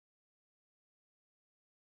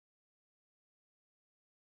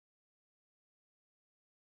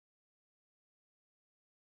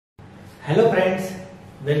Hello friends,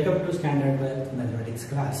 welcome to Standard 12 Mathematics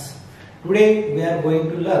class. Today we are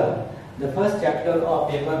going to learn the first chapter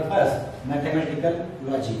of paper first, Mathematical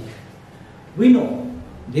Logic. We know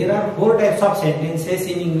there are four types of sentences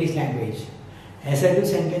in English language: assertive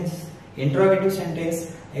sentence, interrogative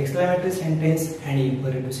sentence, exclamatory sentence and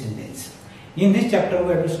imperative sentence. In this chapter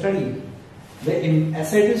we have to study the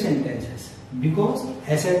assertive sentences, because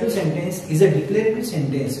assertive sentence is a declarative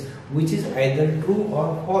sentence which is either true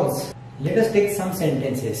or false. Let us take some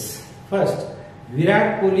sentences. First,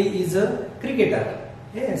 Virat Kohli is a cricketer.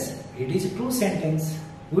 Yes, it is a true sentence.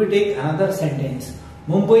 We take another sentence.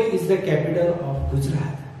 Mumbai is the capital of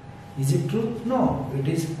Gujarat. Is it true? No, it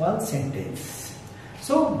is false sentence.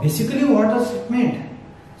 So basically what is statement?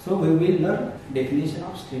 So we will learn definition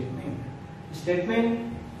of statement.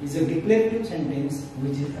 Statement is a declarative sentence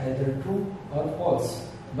which is either true or false,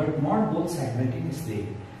 but not both simultaneously.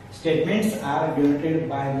 Statements are denoted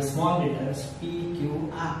by the small letters P,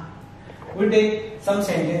 Q, R. We take some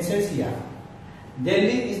sentences here.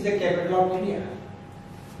 Delhi is the capital of India.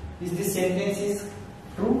 Is this sentence is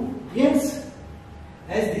true? Yes.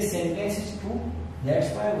 As this sentence is true,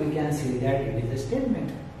 that's why we can say that it is a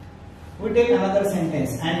statement. We take another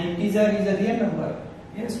sentence. An integer is a real number.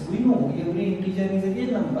 Yes, we know every integer is a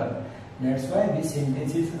real number. That's why this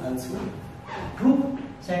sentence is also true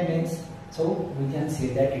sentence. So we can say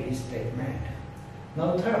that it is statement.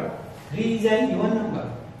 Now third, 3 is an even number.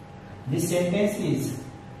 This sentence is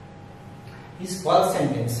false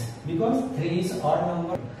sentence, because 3 is odd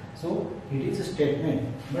number. So it is a statement,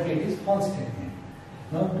 but it is false statement.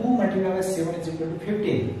 Now 2 multiplied by 7 is equal to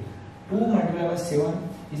 15. 2 multiplied by 7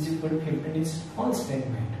 is equal to 15 is false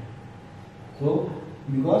statement. So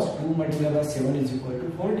because 2 multiplied by 7 is equal to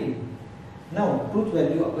 40. Now truth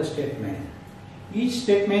value of a statement. Each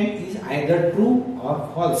statement is either true or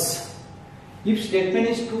false. If statement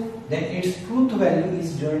is true, then its truth value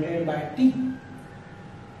is denoted by T.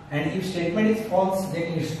 And if statement is false,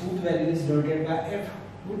 then its truth value is denoted by F.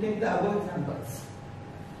 We take the above examples.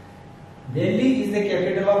 Delhi is the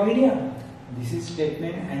capital of India. This is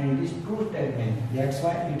statement and it is true statement. That's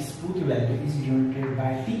why its truth value is denoted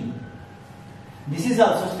by T. This is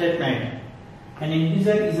also statement. An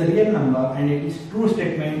integer is a real number and it is true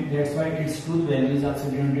statement. That's why its truth value is also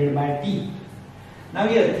denoted by T. Now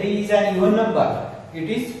here 3 is an even number. It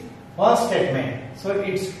is false statement. So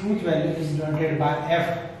its truth value is denoted by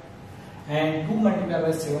F. And 2 multiplied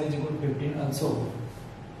by 7 is equal to 15 also.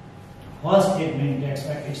 False statement. That's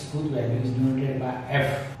why its truth value is denoted by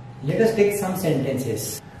F. Let us take some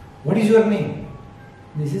sentences. What is your name?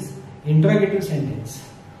 This is interrogative sentence.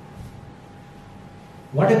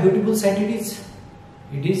 What a beautiful sight it is.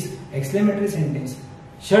 It is exclamatory sentence.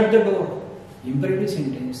 Shut the door. Imperative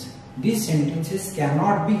sentence. These sentences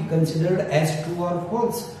cannot be considered as true or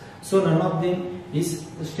false. So none of them is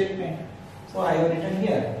a statement. So I have written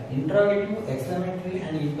here, interrogative, exclamatory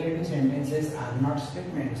and imperative sentences are not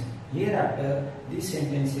statements. Hereafter these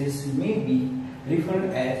sentences may be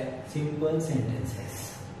referred as simple sentences.